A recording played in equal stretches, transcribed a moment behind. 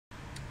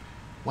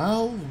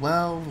Well.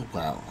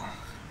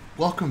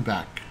 Welcome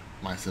back,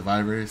 my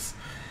survivors.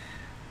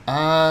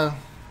 Uh,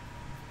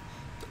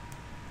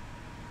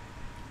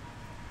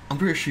 I'm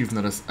pretty sure you've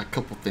noticed a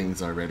couple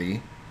things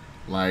already.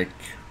 Like,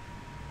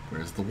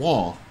 where's the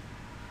wall?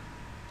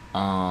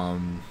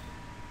 Um,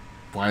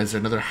 why is there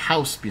another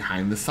house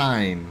behind the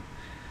sign?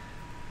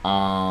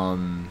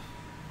 Um,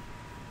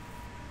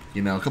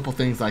 a couple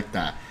things like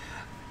that.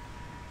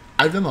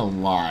 I've done a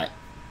lot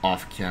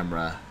off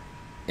camera,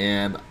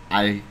 and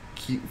I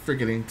keep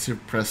forgetting to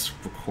press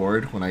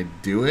record when I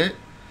do it.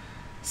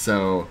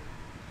 So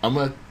I'm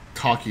gonna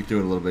talk you through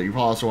it a little bit. You're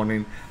probably also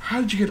wondering,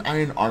 how did you get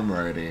iron armor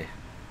already?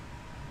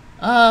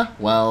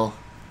 Well,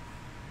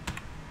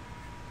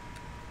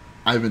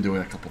 I've been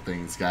doing a couple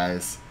things,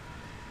 guys.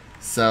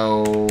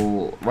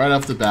 So right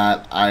off the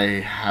bat, I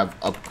have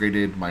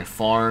upgraded my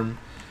farm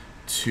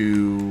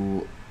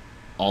to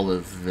all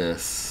of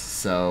this.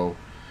 So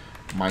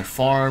my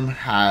farm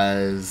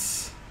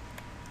has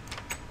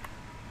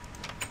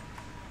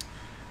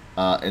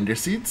ender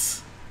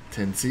seeds,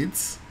 tin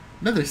seeds,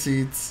 nether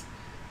seeds,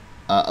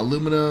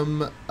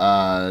 aluminum,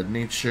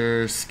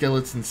 nature,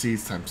 skeleton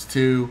seeds times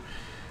 2,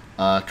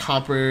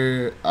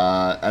 copper,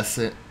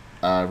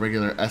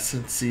 regular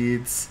essence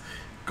seeds,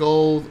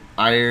 gold,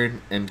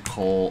 iron, and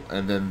coal,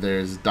 and then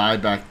there's dye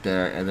back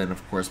there, and then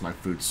of course my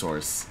food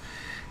source.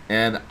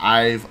 And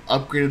I've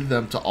upgraded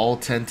them to all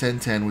 10, 10,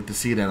 10 with the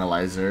seed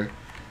analyzer.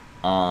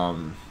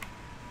 And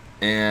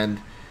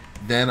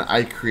then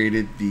I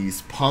created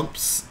these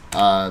pumps,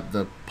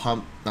 the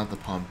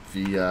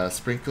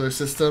sprinkler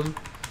system.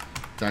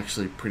 It's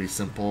actually pretty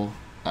simple.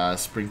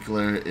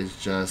 Sprinkler is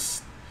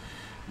just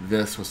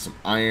this with some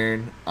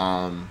iron.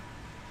 I'll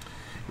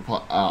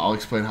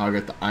explain how I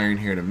got the iron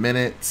here in a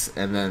minute,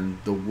 and then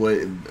the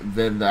wood,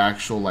 then the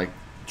actual the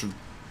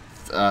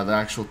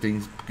actual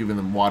things giving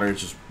them water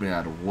is just made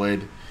out of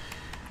wood,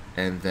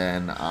 and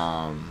then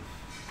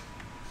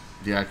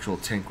the actual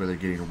tank where they're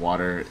getting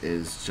water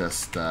is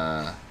just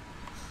that.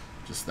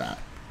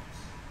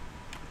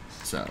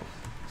 So,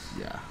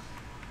 yeah.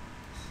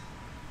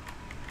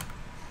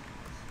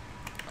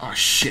 Oh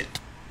shit!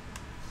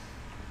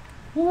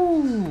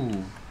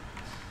 Woo!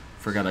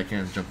 Forgot I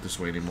can't jump this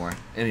way anymore.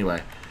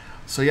 Anyway,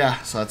 so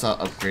yeah, so that's all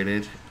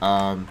upgraded.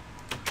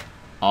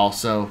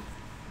 Also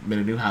made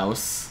a new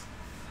house.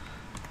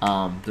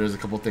 There's a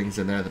couple things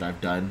in there that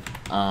I've done.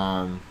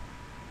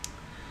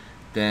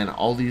 Then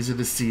all these are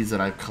the seeds that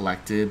I've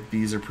collected.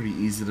 These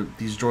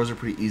drawers are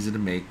pretty easy to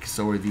make.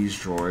 So are these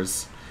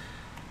drawers.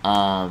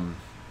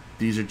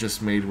 These are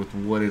just made with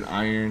wood and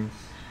iron.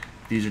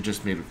 These are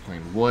just made with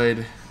plain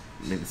wood.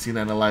 Made the seed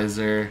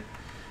analyzer.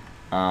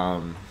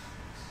 I've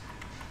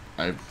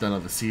done all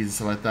the seeds and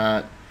stuff like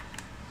that.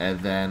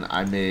 And then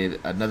I made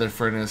another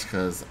furnace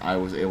because I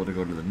was able to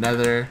go to the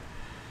nether.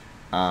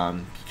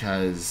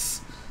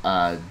 Because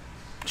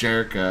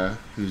Jerica,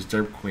 who's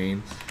Derp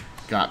Queen,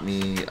 got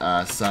me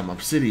some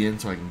obsidian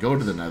so I can go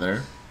to the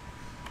nether.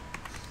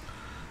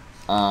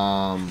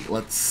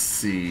 Let's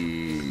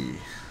see.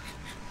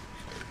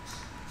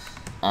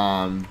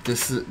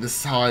 This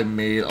is how I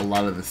made a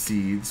lot of the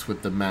seeds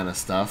with the mana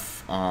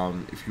stuff.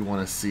 If you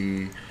want to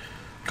see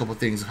a couple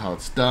things of how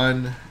it's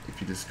done,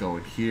 if you just go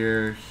in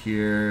here,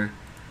 here,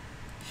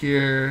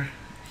 here,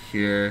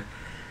 here,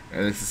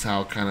 and this is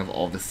how kind of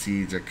all the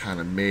seeds are kind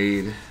of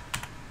made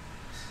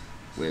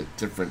with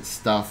different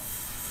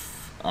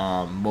stuff.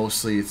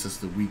 Mostly it's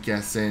just the weak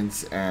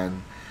essence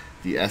and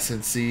the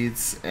essence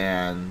seeds,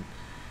 and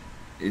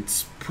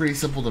it's pretty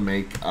simple to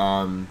make.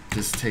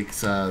 Just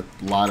takes a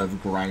lot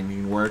of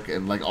grinding work,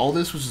 and like all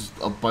this was just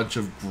a bunch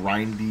of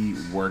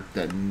grindy work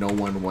that no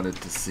one wanted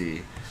to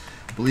see.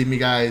 Believe me,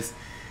 guys,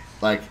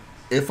 like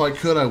if I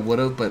could I would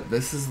have, but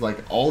this is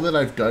like all that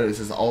I've done is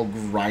just all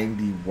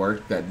grindy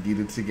work that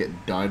needed to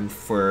get done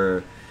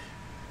for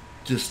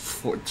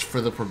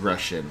the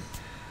progression.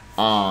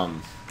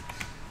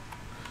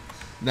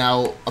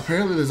 Now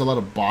apparently there's a lot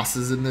of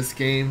bosses in this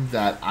game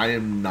that I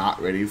am not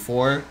ready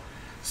for.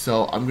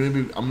 So I'm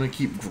gonna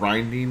keep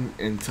grinding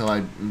until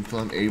I'm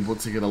able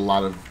to get a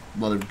lot of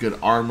good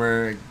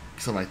armor,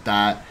 stuff like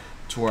that,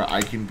 to where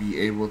I can be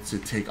able to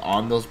take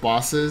on those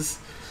bosses.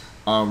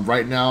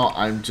 Right now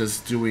I'm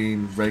just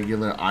doing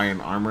regular iron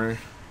armor.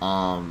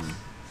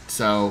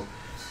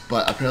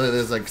 But apparently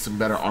there's like some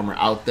better armor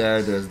out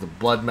there. There's the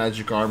blood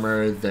magic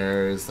armor.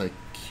 There's like,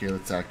 here,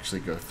 let's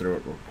actually go through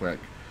it real quick.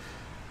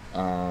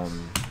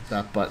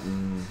 That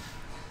button.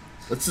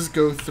 Let's just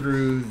go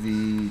through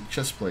the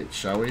chest plate,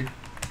 shall we?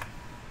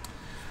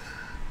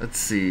 Let's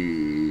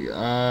see. It's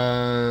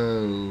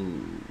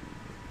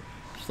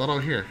not all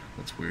here.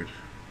 That's weird.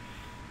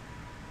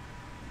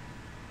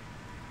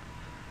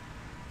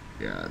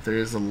 Yeah,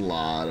 there's a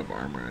lot of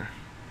armor.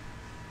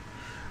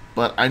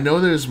 But I know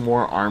there's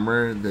more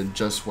armor than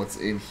just what's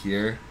in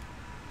here.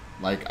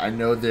 Like, I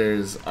know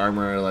there's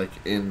armor like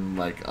in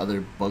like other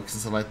books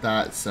and stuff like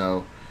that.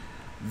 So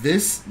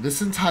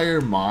this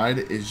entire mod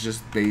is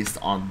just based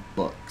on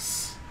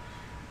books,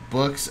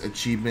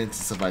 achievements,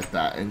 and stuff like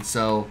that. And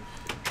so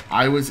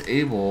I was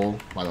able,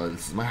 by the way,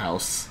 this is my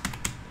house.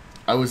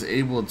 I was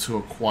able to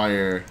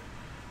acquire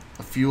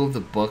a few of the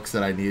books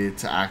that I needed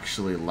to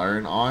actually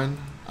learn on.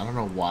 I don't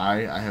know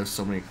why I have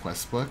so many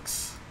quest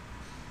books.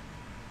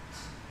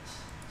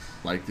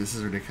 Like, this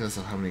is ridiculous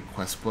of how many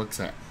quest books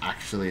I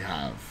actually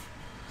have.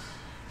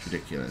 It's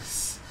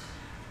ridiculous.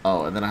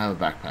 Oh, and then I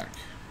have a backpack.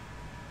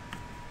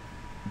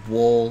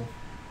 Wool.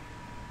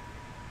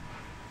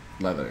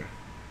 Leather.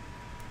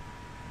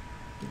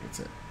 I think that's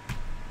it.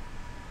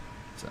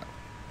 So,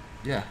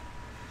 yeah.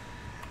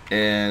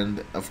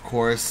 And, of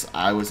course,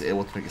 I was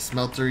able to make a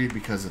smeltery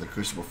because of the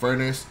crucible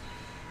furnace.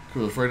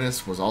 Crucible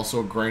furnace was also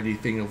a grindy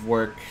thing of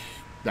work.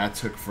 That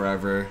took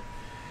forever.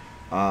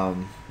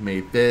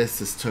 Made this.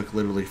 This took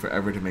literally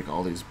forever to make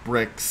all these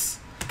bricks.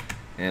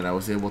 And I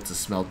was able to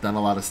smelt down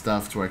a lot of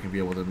stuff to where I can be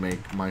able to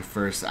make my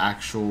first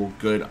actual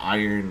good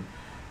iron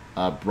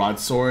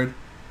broadsword.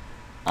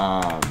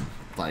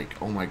 Like,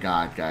 oh my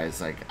god, guys.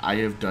 Like, I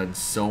have done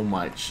so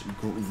much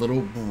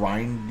little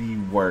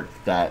grindy work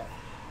that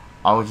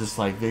I was just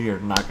like, you're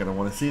not going to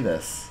want to see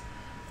this.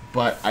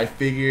 But I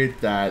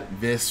figured that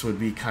this would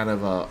be kind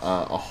of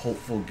a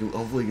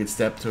hopefully good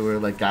step to where,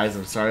 like, guys,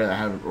 I'm sorry that I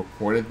haven't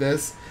recorded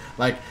this.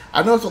 Like,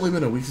 I know it's only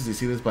been a week since you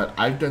see this, but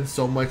I've done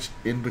so much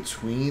in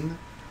between,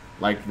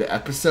 like, the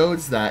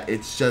episodes that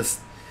it's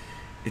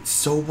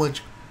so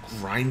much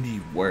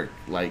grindy work.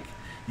 Like,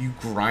 you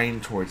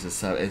grind towards this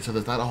stuff, and so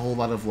there's not a whole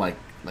lot of, like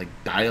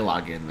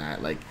dialogue in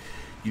that. Like,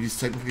 you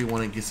just technically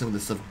want to get some of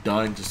this stuff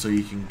done just so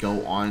you can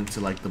go on to,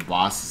 like, the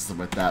bosses and stuff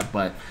like that.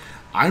 But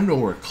I'm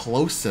nowhere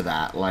close to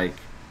that. Like,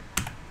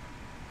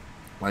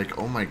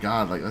 oh my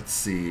god. Like, let's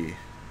see.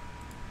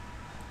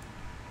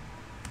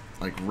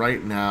 Like,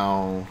 right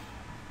now.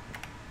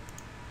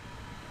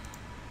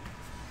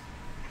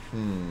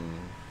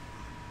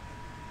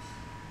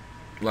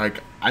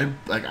 Like,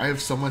 I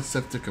have so much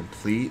stuff to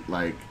complete.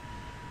 Like,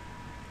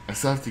 I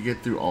still have to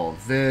get through all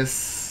of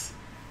this.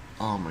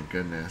 Oh my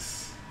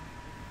goodness.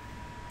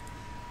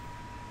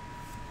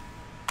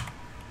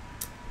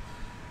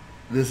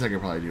 This I could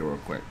probably do real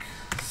quick.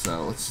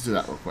 So let's just do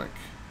that real quick.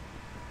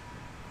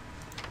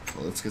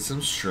 Well, let's get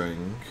some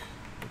string,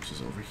 which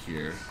is over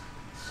here.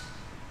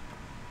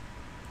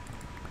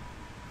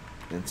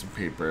 And some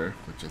paper,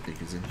 which I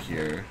think is in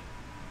here.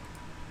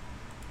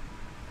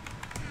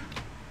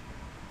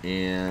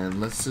 And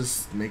let's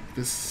just make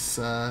this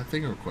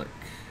thing real quick,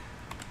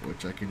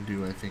 which I can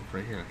do, I think,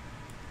 right here.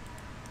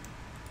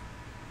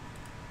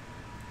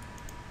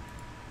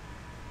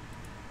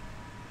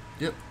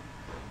 Yep.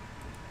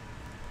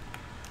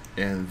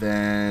 And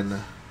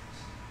then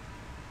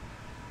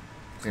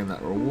claim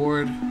that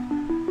reward.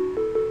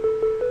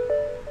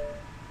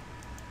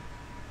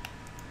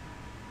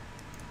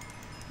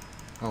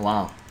 Oh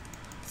wow.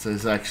 So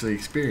it's actually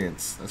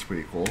experience. That's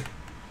pretty cool.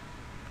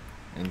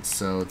 And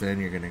so then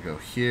you're gonna go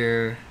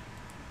here.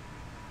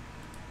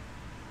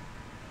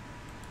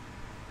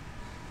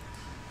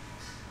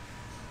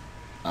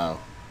 Oh.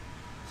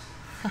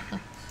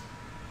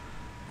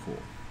 Cool.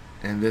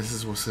 And this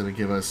is what's gonna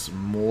give us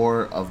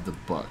more of the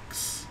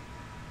books.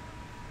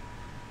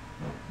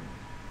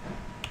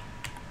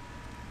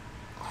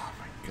 Oh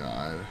my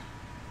god.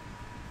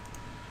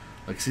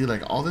 Like, see,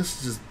 like, all this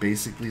is just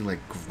basically, like,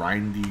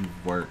 grindy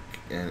work,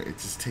 and it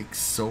just takes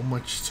so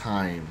much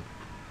time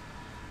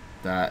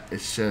that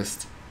it's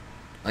just,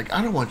 like,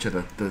 I don't want you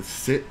to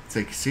sit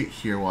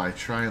here while I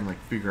try and,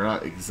 like, figure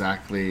out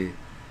exactly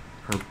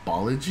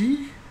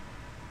herbology.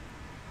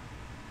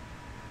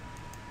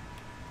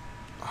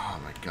 Oh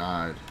my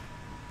god.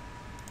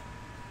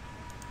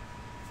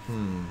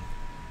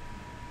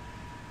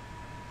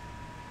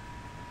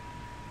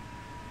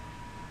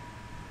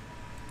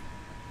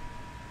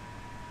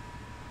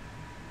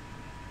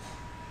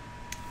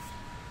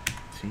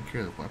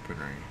 Tinker the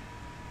weaponry.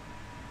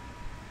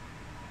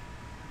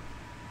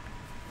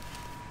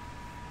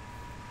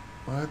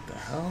 What the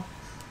hell?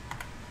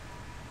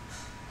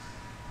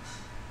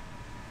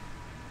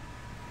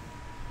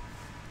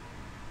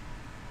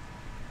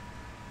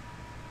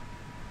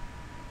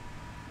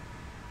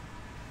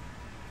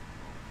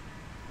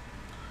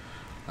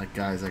 Like,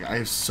 guys, like, I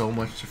have so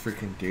much to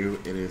freaking do.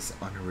 It is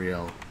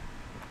unreal.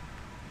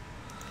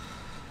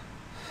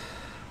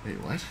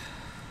 Wait, what?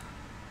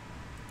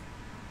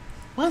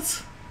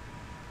 What?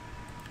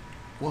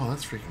 Whoa,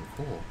 that's freaking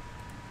cool.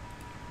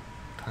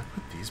 Can I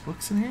put these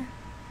books in here?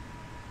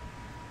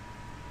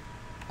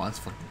 Wow, that's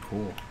fucking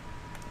cool.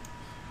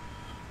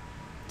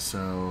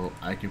 So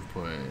I can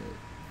put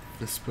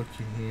this book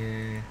in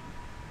here,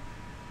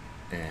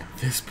 and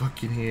this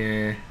book in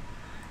here,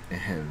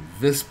 and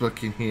this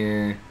book in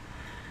here.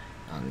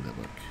 I don't need that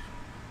book.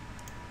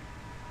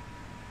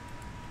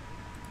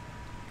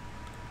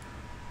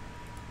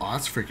 Oh,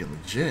 that's freaking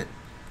legit.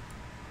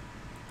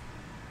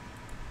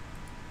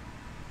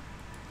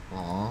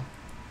 Aw.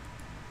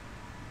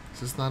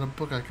 This is not a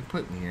book I can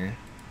put in here.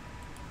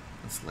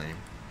 That's lame.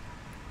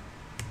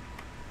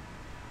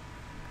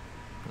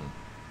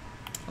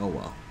 Oh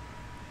well.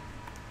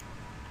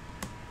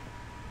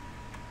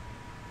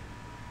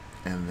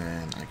 And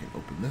then I can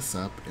open this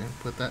up and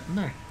put that in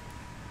there.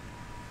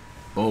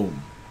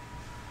 Boom.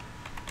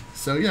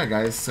 So yeah,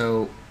 guys.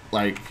 So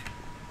like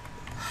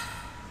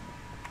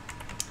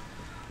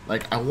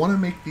I want to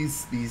make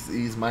these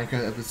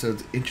Minecraft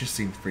episodes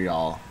interesting for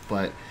y'all,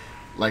 but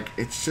like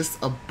it's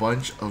just a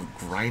bunch of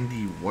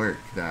grindy work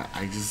that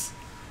I just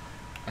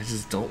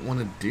don't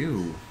want to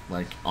do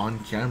like on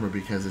camera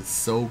because it's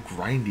so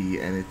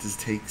grindy and it just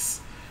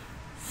takes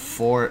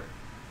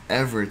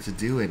forever to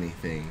do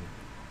anything.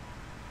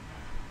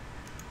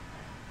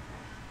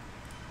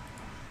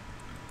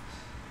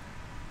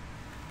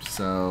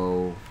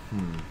 So,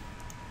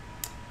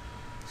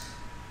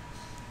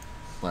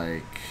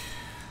 like,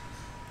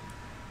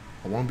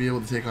 I want to be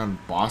able to take on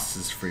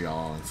bosses for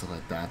y'all and stuff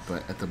like that,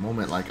 but at the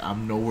moment, like,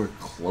 I'm nowhere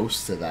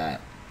close to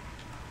that.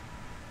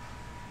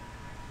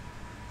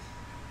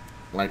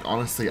 Like,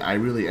 honestly, I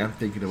really am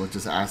thinking about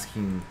just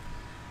asking,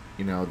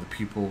 you know, the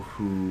people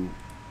who...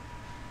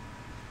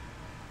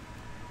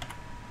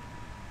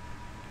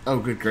 Oh,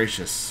 good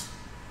gracious.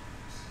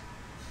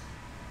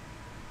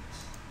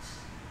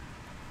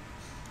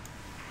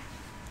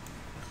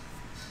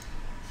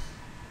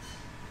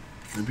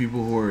 The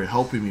people who are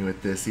helping me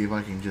with this, see if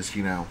I can just,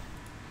 you know,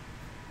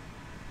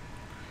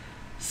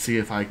 see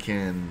if I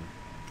can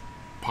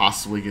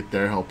possibly get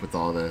their help with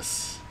all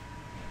this.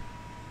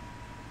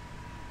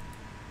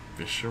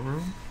 Fisher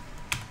room?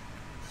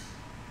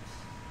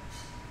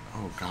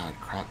 Oh god,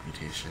 crop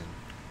mutation.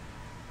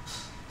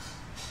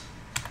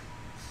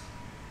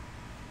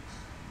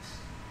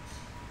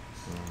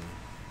 Hmm.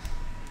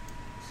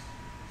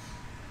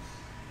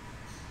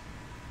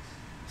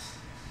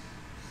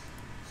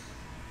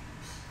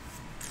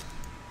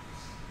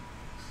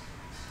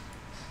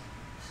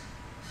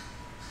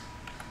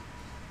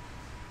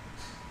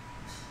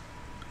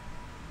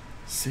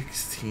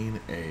 16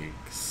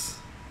 eggs.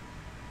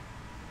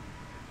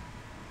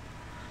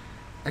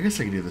 I guess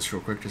I can do this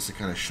real quick just to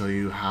kind of show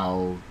you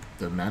how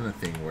the mana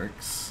thing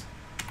works.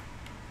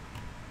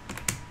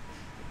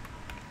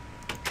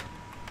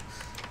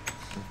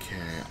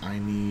 Okay, I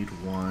need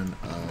one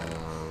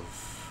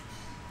of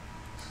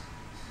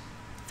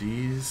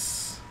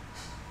these.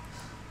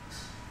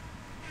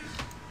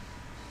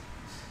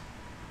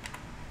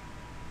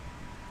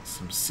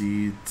 Some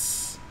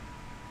seeds.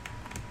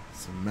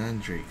 Some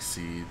mandrake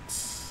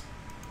seeds.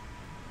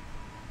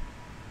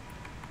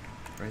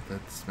 Right,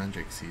 that's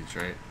mandrake seeds,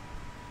 right?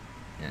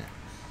 Yeah.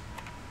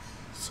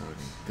 So I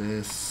need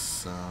this,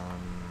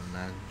 some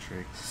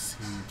mandrake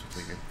seeds,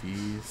 which I get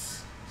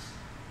these.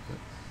 Yep.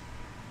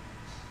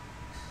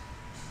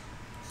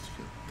 Let's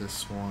get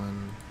this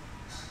one.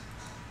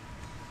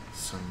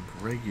 Some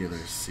regular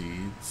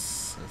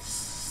seeds.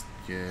 Let's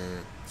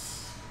get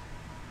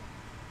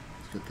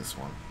this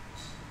one.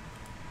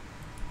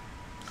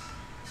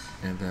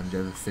 And then the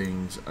other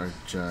things are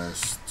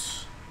just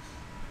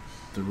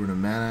the rune of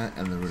mana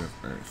and the rune of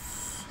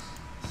earth.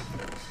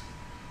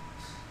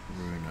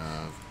 Rune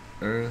of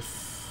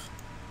earth.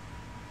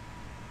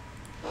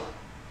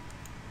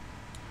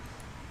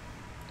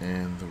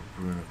 And the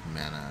rune of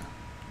mana.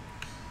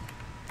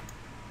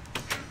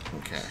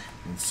 Okay,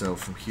 and so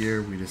from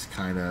here we just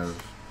kind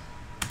of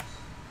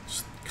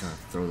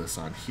throw this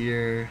on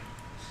here.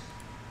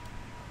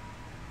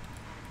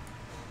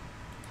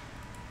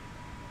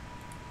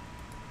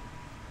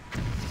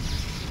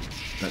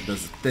 That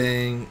does the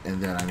thing,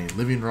 and then I need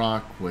living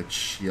rock,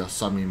 which y'all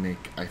saw me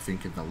make, I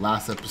think, in the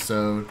last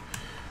episode.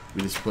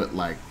 We just put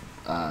like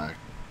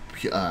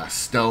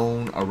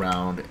stone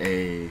around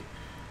the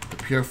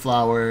pure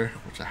flower,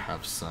 which I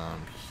have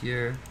some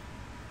here.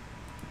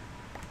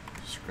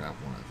 Just grab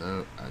one of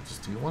those. I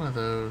just do one of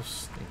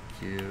those.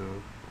 Thank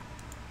you.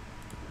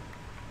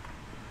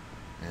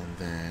 And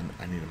then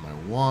I need my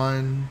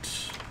wand.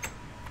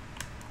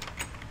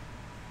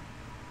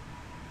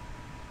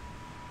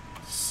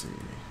 Let's see.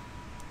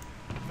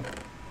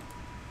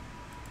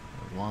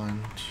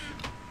 Wand,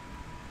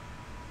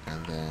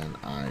 and then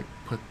I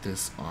put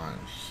this on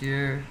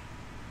here,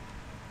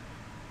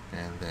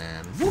 and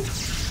then whoop,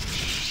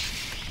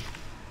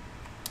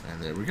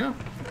 and there we go.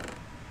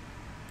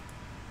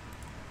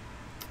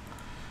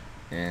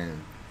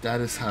 And that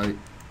is how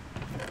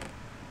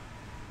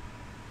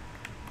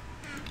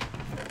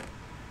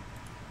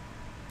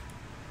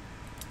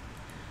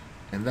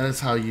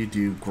you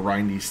do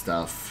grindy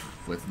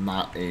stuff with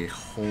not a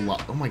whole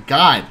lot. Oh my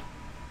god.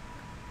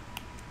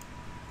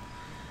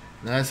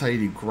 That's how you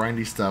do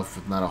grindy stuff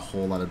with not a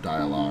whole lot of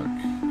dialogue.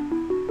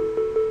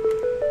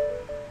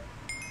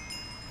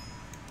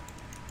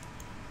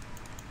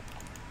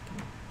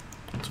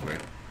 That's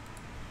weird.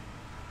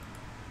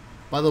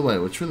 By the way,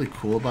 what's really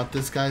cool about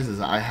this, guys, is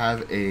I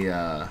have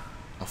a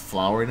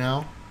flower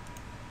now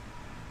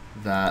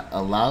that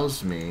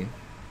allows me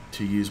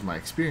to use my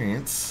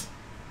experience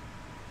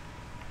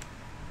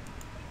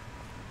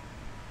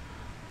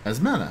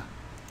as mana.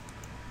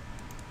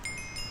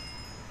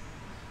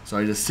 So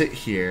I just sit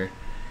here,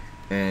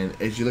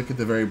 and as you look at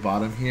the very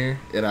bottom here,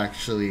 it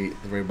actually,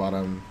 the very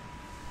bottom,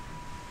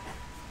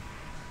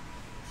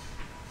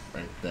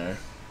 right there,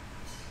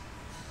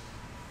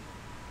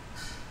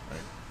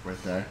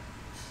 right there,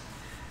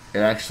 it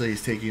actually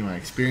is taking my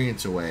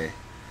experience away.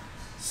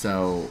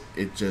 So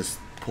it just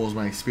pulls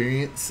my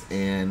experience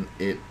and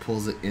it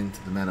pulls it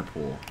into the mana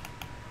pool.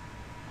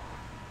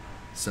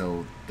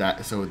 So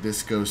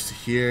this goes to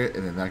here,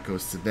 and then that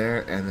goes to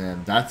there, and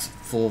then that's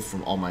full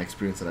from all my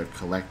experience that I've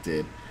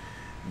collected.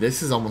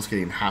 This is almost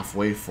getting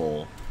halfway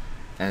full,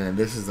 and then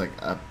this is like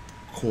a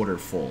quarter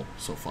full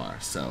so far.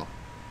 So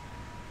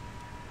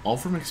all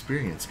from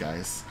experience,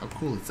 guys. How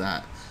cool is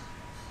that?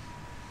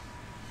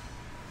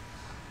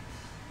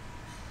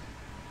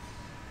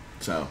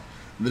 So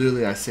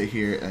literally I sit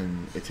here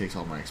and it takes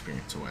all my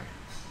experience away.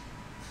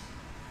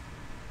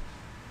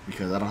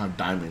 Because I don't have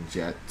diamonds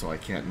yet, so I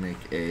can't make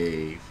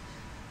a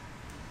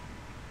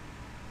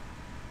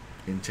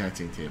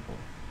enchanting table.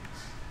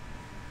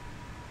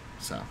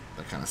 So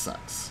that kind of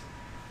sucks.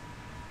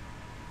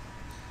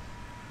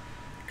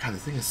 God, the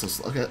thing is so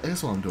slow. Okay, I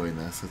guess while I'm doing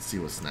this, let's see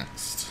what's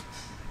next.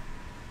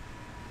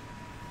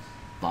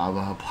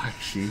 Baba,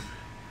 black sheep,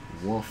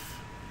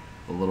 wolf,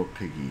 a little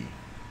piggy.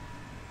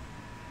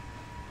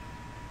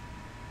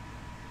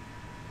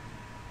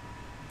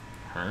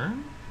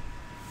 Hern?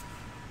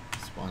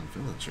 Spawn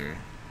villager.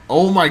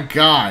 Oh my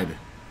god!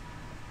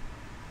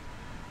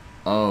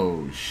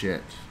 Oh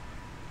shit.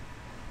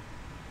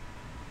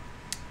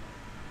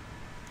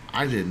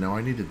 I didn't know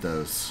I needed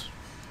those.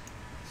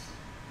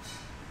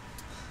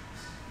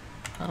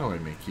 How do I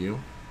make you?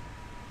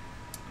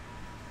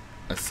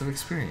 S of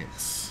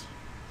experience.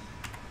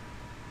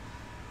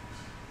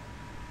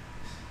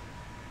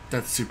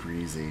 That's super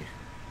easy.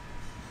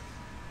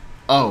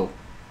 Oh.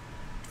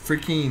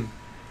 Freaking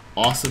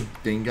awesome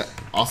thing,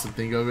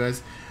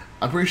 guys.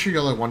 I'm pretty sure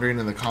y'all are wondering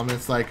in the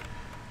comments, like,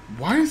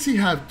 why does he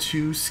have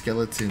 2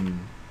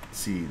 skeleton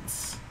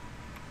seeds?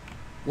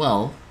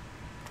 Well,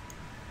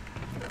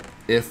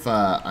 if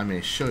I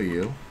may show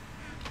you,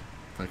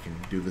 if I can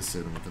do this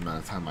in with the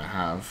amount of time I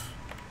have.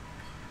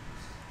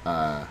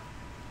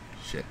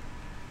 Shit.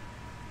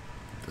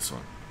 This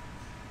one.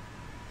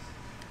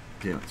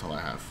 Yeah, that's all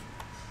I have.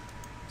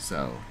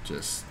 So,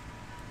 just...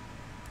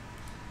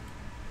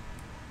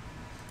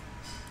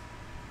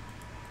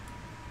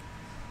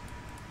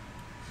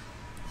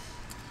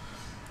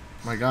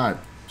 My god,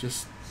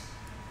 just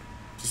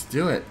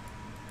do it.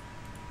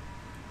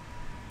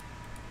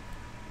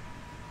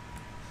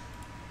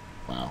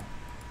 Wow.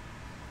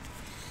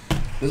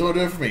 This is what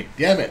do it for me.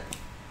 Damn it.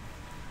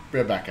 Be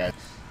right back, guys.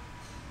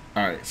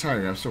 Alright,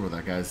 sorry, I'm still with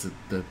that, guys.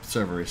 The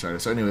server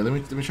restarted. So anyway, let me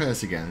try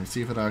this again and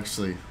see if it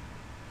actually...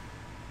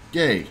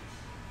 Yay.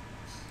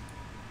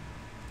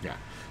 Yeah.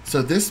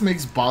 So this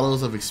makes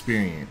bottles of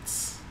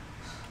experience.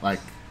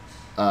 Like,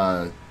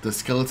 the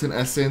skeleton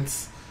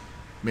essence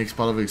makes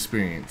bottle of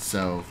experience.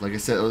 So, like I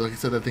said,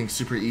 that thing's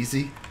super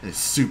easy. It's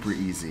super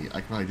easy. I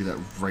can probably do that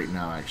right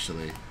now,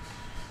 actually.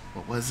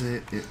 What was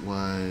it? It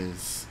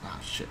was... Oh,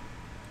 shit.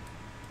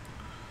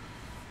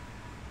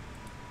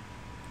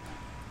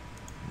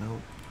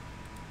 Nope.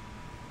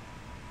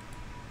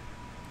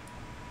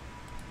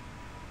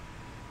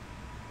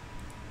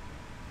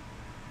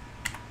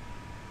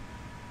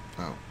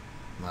 Oh,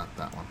 not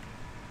that one.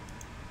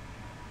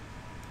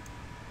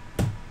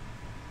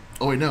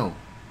 Oh, wait, no.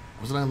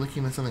 Wasn't I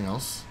looking at something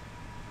else?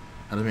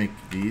 How to make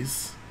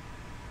these?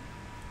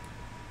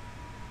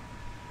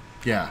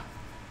 Yeah.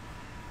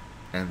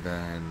 And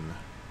then...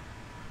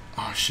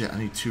 Oh shit, I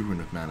need 2 rune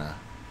of mana.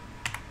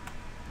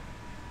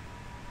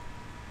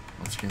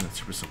 Once again, that's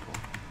super simple.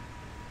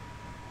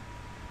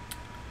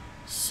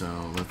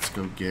 So, let's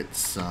go get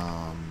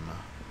some...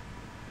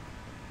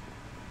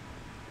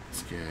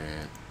 Let's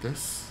get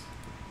this.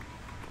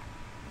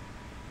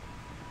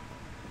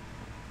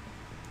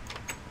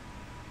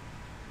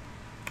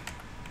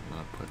 I'm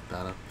gonna put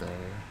that up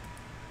there.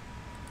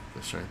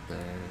 This right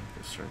there.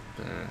 This right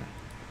there.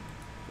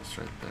 This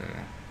right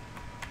there.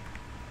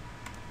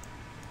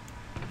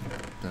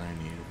 Then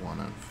I need 1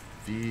 of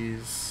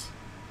these.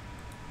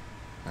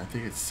 I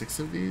think it's 6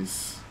 of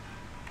these.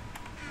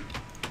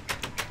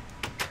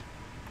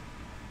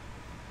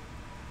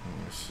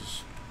 And let's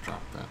just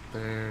drop that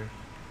there.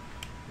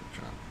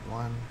 Drop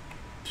 1,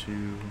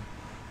 2,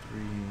 3,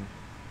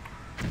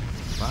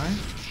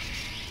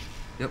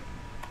 5. Yep.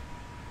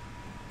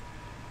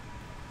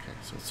 Okay,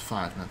 so it's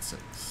 5, not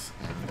 6.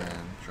 And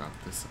then drop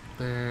this up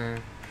there.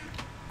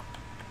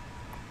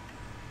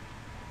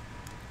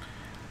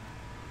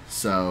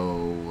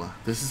 So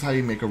this is how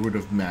you make a root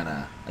of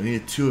mana. I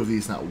needed 2 of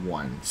these, not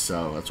 1.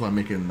 So that's why I'm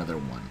making another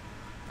one.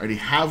 I already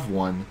have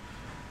 1.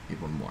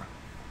 Need 1 more.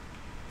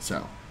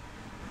 So,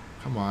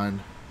 come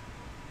on.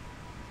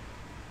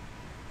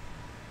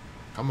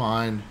 Come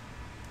on.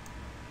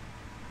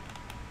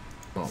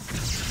 Boom.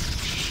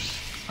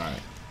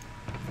 Alright.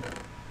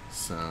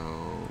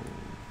 So,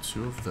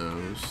 2 of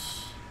those.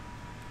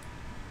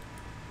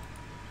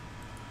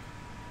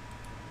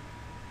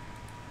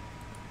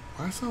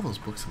 Why is all those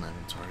books in my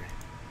inventory?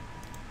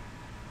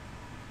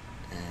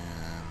 And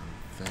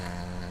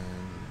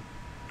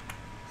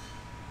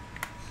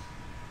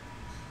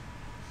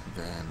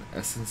then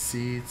essence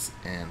seeds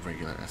and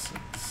regular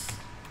essence.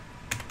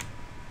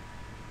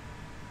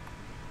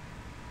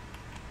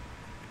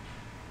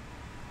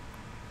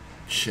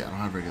 Shit, I don't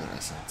have regular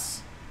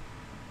essence.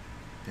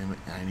 Damn it,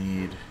 I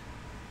need...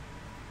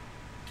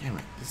 Damn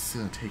it, this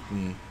is gonna take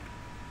me...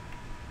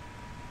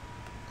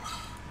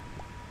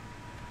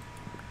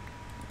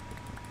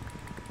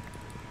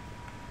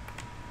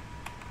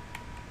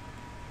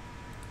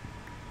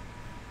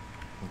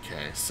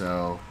 Okay,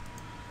 so...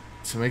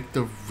 To make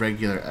the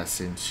regular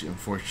essence,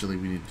 unfortunately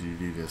we need to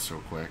do this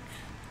real quick.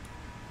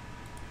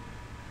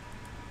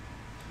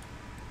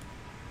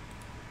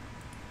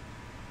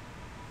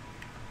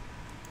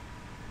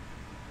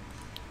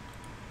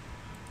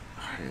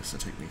 Alright, this will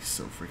take me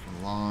so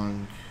freaking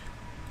long.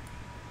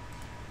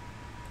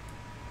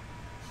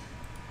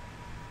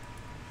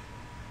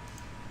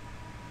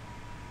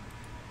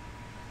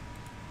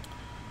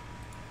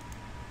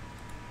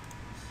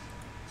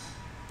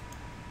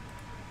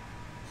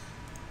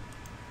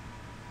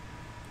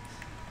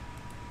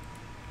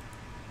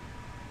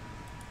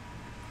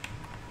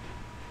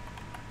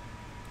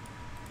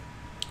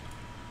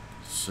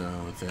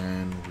 So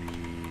then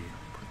we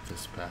put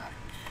this back,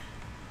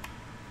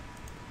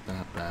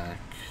 that back,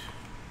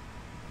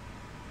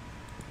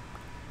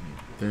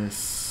 need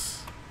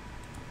this,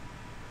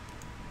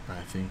 I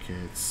think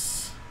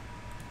it's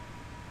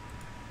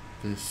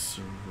this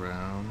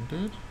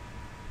surrounded,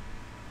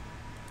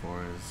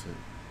 or is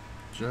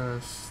it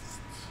just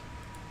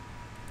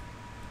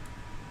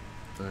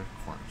the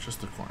corners, just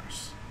the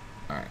corners,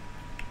 alright.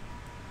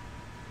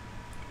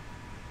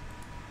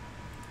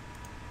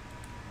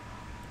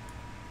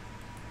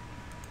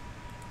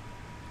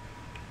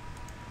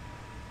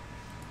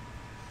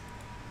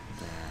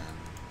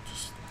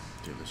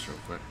 Do this real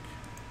quick,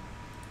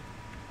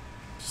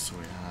 just so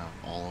we have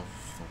all of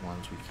the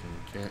ones we can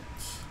get.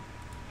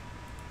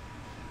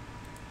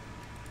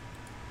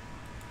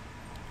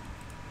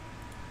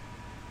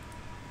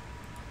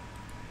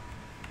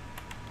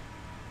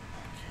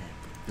 Okay,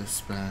 put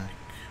this back,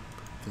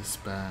 put this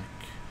back.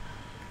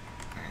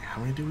 Alright,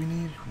 how many do we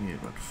need? We need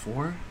about 4?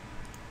 1,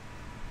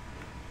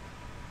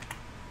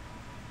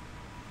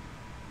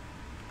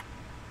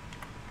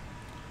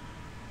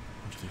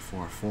 2, 3,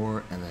 4,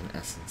 4, and then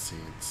essence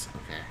seeds.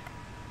 Okay.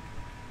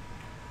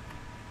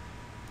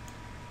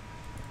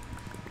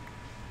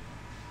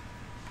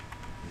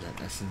 And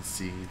then essence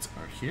seeds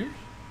are here.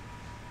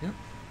 Yep.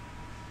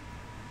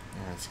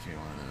 Yeah, let's give me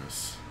one of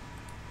those.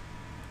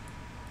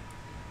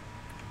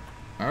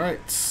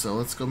 Alright, so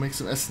let's go make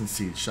some essence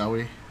seeds, shall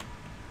we?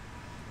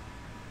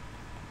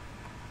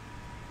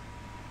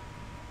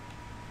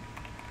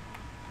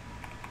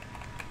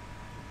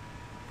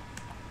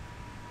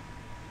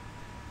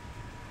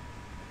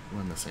 What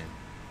am I missing?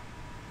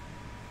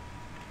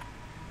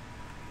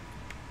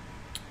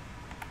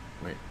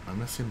 Wait, I'm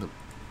missing the...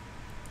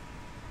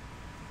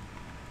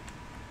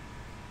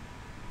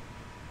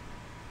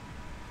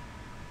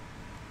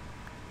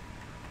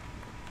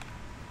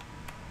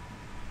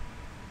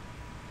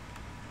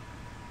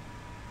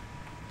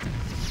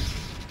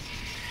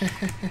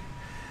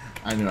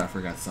 I knew I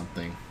forgot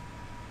something.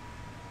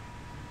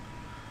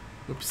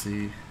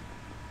 Whoopsie.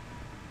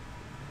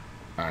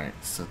 Alright,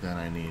 so then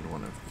I need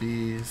one of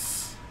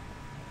these.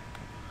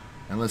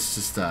 And let's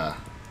just do that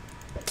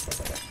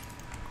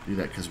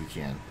because we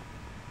can.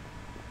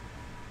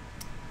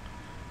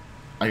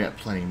 I got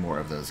plenty more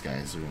of those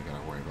guys, so we don't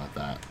gotta worry about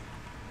that.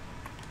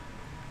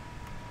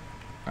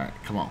 Alright,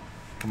 come on.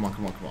 Come on,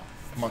 come on, come on.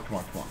 Come on, come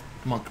on, come on.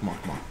 Come on, come on,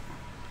 come on.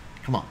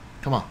 Come on,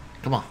 come on,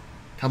 come on,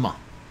 come on.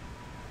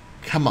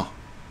 Come on.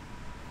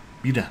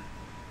 Be done.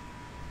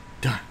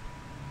 Done.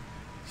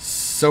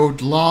 So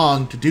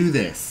long to do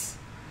this.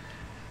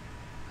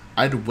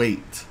 I had to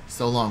wait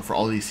so long for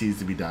all these seeds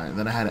to be done. And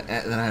then I had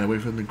to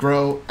wait for them to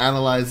grow,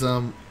 analyze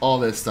them, all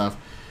this stuff.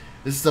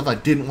 This is stuff I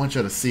didn't want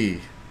you to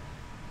see.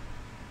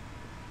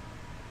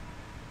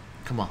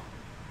 Come on.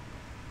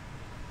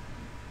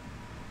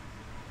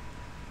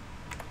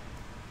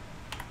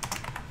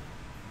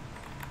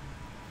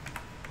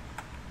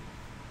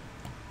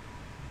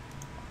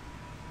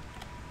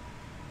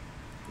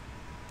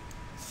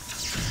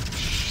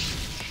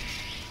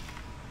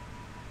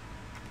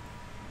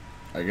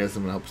 I guess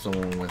I'm gonna help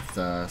someone with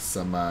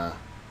some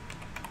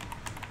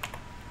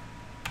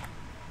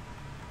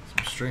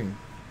string.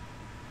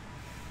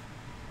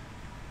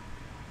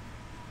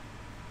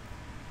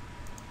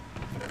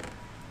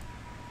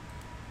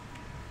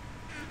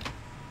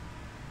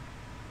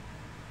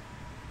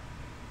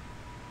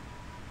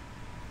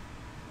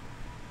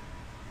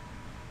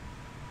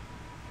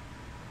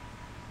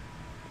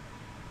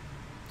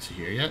 Is he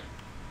here yet?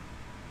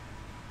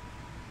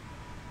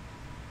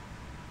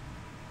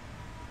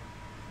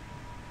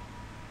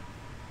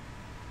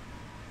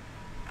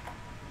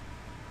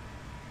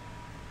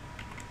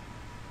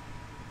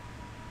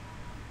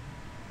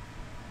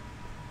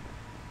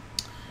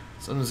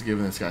 So I'm just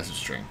giving this guy some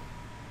string.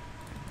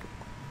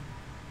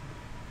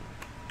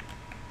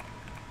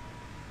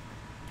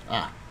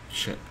 Ah,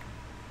 shit.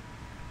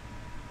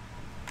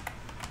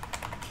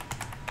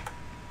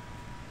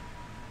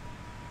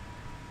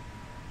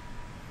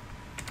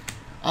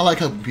 I like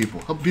helping people.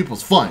 Helping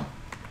people's fun.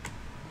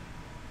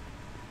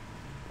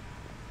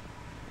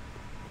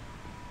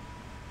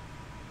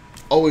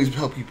 Always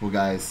help people,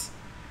 guys.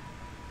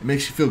 It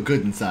makes you feel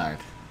good inside.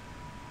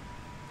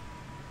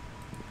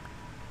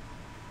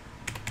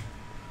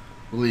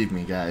 Believe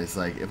me, guys.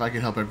 Like, if I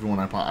could help everyone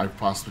I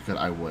possibly could,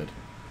 I would.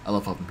 I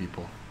love helping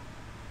people.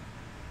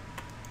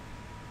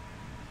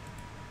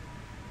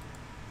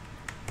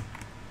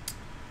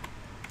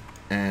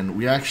 And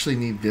we actually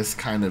need this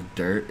kind of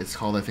dirt. It's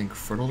called, I think,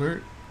 fertile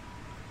dirt?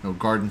 No,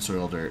 garden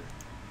soil dirt.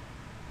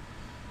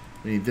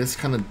 We need this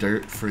kind of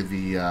dirt for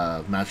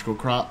the magical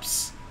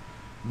crops.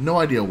 No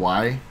idea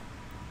why.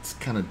 It's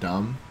kind of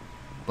dumb.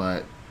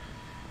 But,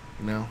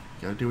 you know,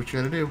 you gotta do what you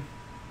gotta do.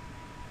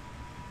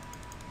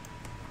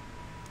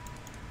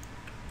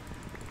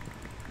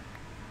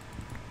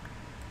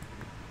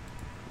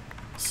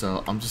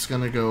 So I'm just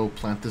gonna go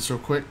plant this real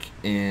quick,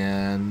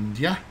 and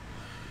yeah,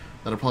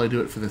 that'll probably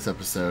do it for this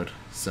episode.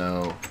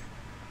 So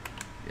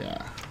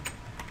yeah,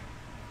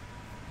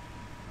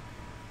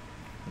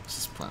 let's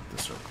just plant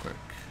this real quick.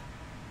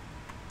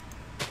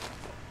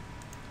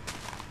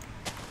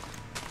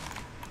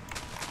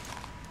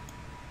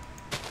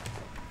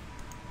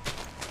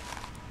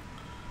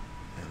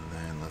 And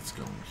then let's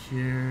go in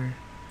here,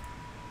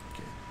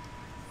 get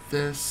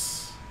this.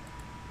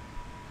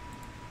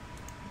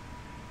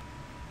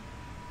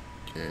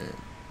 Get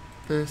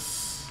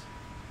this.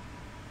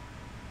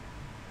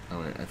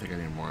 Oh wait, I think I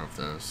need more of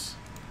those.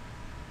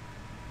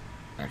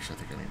 Actually, I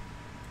think I need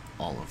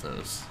all of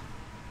those.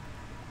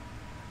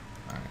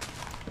 Alright.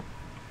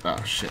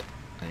 Oh shit,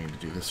 I need to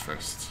do this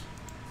first.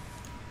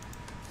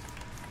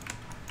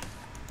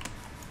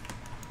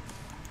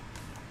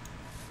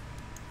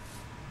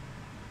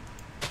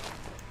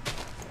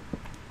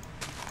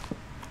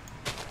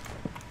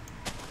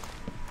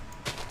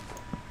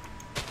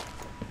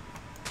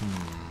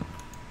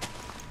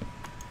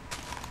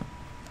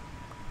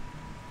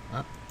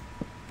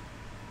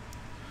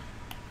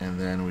 And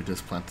then we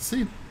just plant the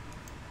seed.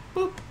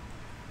 Boop.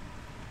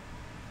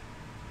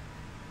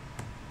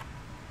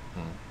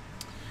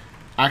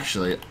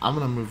 Actually, I'm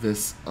gonna move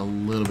this a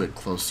little bit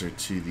closer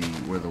to the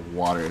where the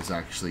water is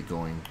actually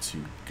going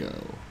to go.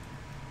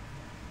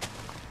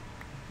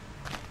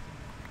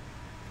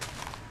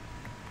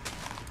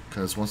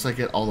 Because once I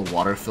get all the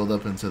water filled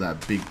up into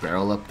that big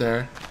barrel up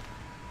there,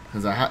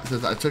 because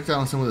I took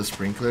down some of the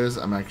sprinklers,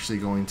 I'm actually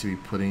going to be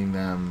putting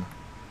them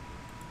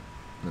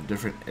in a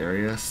different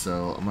area,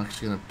 so I'm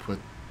actually gonna put,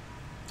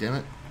 damn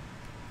it,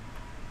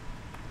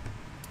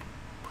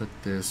 put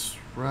this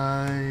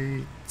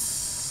right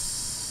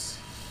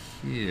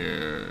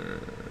here.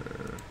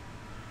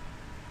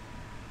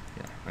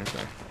 Yeah, right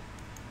there.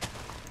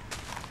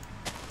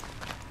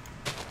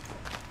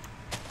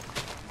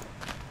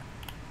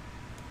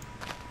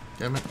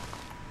 Damn it.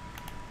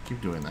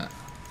 Keep doing that.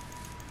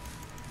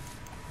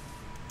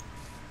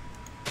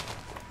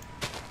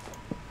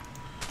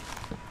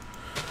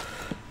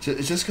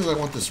 It's just because I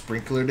want the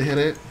sprinkler to hit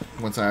it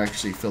once I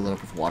actually fill it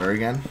up with water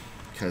again.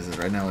 Because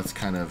right now it's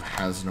kind of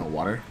has no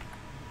water.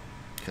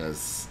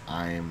 Because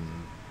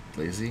I'm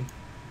lazy.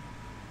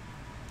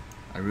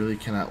 I really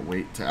cannot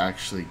wait to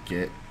actually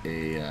get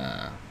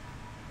a...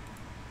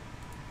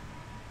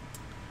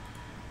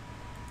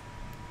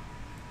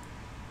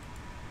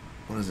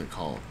 what is it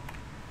called?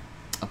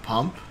 A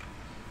pump?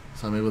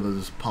 So I'm able to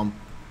just pump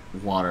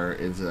water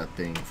into that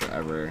thing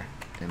forever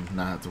and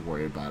not have to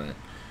worry about it.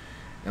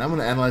 And I'm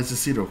going to analyze the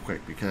seed real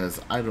quick because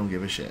I don't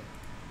give a shit.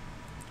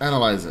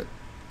 Analyze it.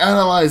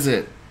 Analyze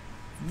it!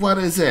 What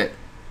is it?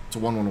 It's a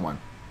 111.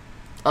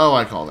 Oh,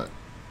 I called it.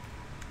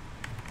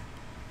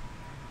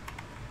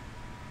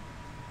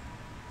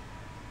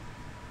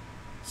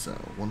 So,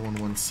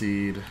 111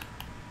 seed.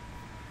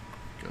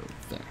 Go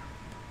there.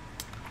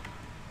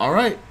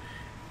 Alright.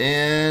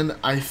 And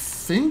I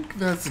think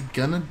that's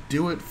gonna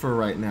do it for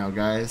right now,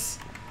 guys.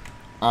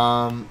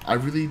 I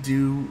really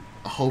do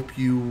hope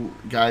you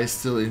guys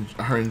still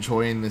are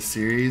enjoying this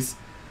series.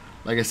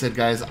 Like I said,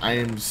 guys, I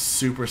am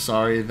super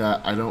sorry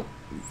that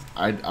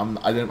I'm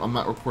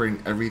not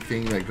recording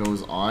everything that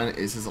goes on.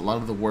 It's just a lot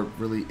of the work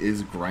really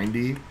is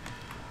grindy.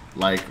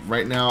 Like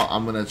right now,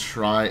 I'm gonna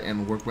try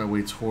and work my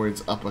way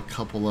towards up a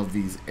couple of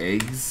these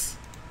eggs,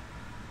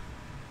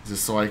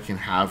 just so I can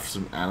have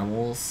some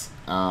animals.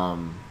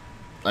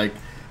 Like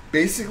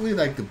basically,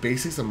 like the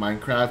basics of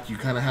Minecraft, you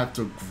kind of have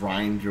to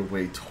grind your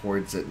way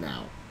towards it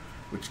now,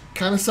 which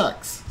kind of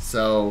sucks.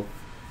 So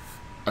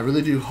I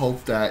really do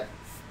hope that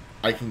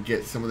I can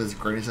get some of this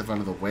grindy stuff out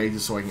of the way,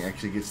 just so I can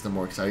actually get to the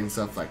more exciting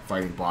stuff like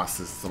fighting bosses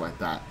and stuff like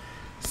that.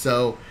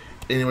 So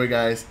anyway,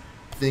 guys,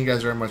 thank you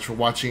guys very much for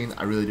watching.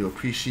 I really do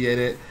appreciate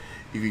it.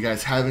 If you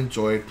guys have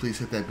enjoyed, please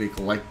hit that big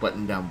like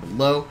button down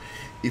below.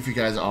 If you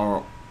guys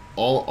are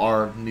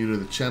new to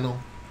the channel,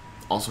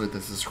 also hit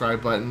the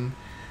subscribe button.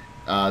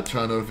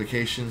 Turn on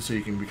notifications so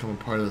you can become a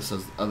part of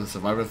the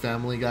Survivor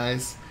family,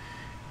 guys.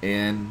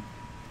 And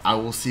I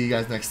will see you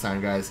guys next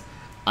time, guys.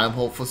 I'm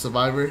Hopeful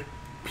Survivor.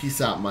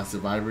 Peace out, my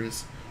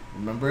survivors.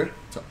 Remember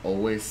to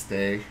always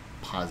stay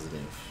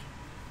positive.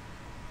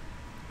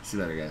 See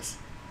you later, guys.